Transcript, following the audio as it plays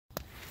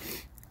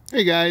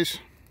Hey guys,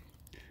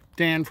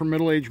 Dan from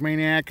Middle Age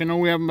Maniac. I know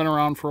we haven't been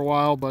around for a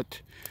while,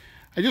 but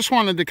I just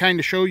wanted to kind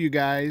of show you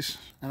guys,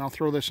 and I'll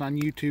throw this on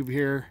YouTube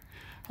here.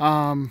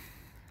 I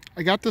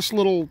got this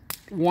little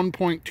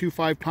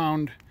 1.25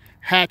 pound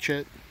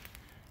hatchet,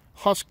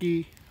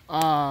 Husky.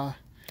 I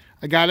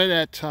got it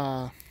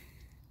at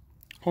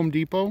Home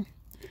Depot,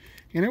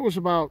 and it was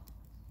about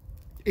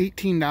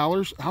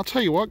 $18. I'll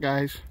tell you what,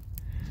 guys,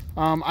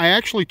 I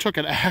actually took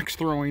it axe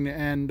throwing,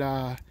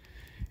 and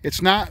it's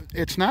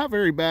not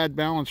very bad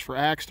balance for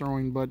axe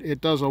throwing, but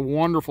it does a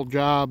wonderful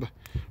job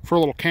for a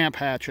little camp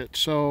hatchet.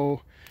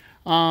 So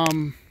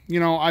you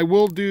know, I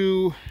will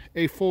do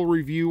a full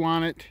review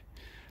on it,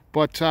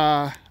 but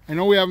I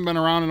know we haven't been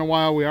around in a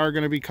while. We are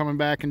going to be coming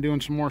back and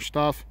doing some more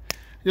stuff.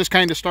 Just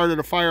kind of started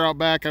a fire out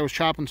back. I was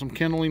chopping some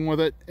kindling with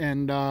it,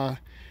 and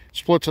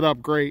splits it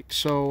up great.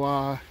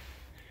 So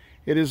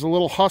it is a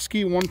little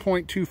Husky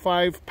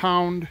 1.25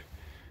 pound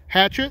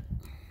hatchet.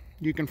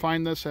 You can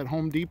find this at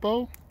Home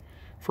Depot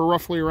for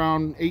roughly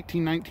around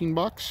 18-19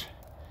 bucks,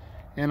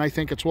 and I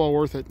think it's well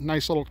worth it.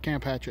 Nice little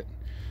camp hatchet.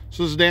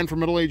 So this is Dan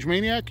from Middle Age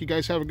Maniac. You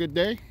guys have a good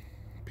day.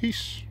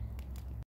 Peace.